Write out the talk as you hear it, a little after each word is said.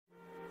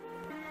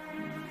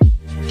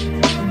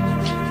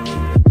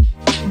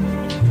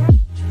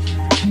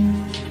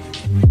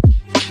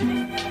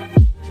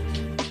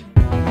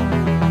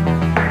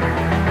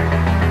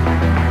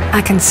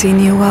can see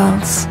new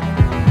worlds.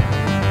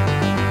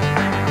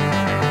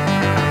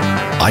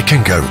 I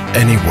can go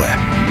anywhere.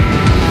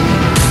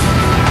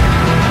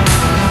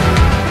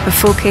 A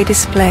 4K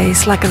display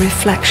is like a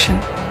reflection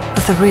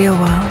of the real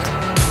world.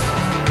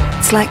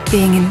 It's like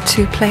being in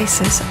two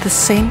places at the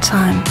same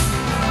time.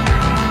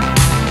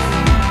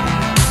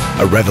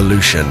 A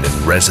revolution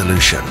in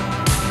resolution.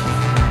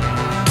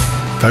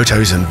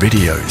 Photos and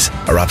videos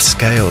are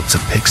upscaled to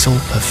pixel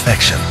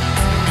perfection.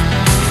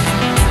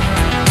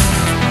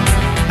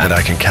 And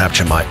I can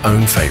capture my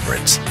own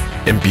favorites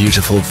in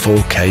beautiful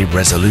 4K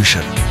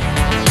resolution.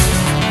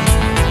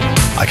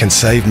 I can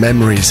save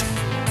memories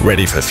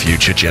ready for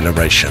future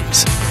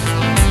generations.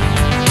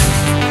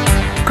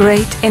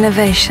 Great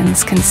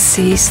innovations can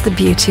seize the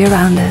beauty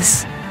around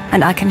us,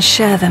 and I can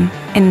share them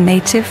in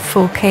native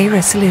 4K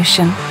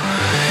resolution.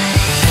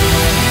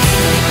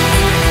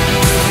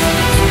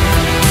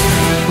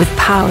 With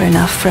power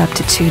enough for up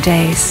to 2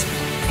 days,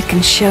 it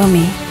can show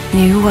me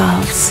new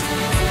worlds.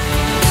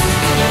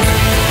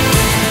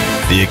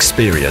 The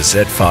Xperia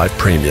Z5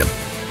 Premium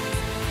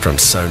from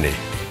Sony.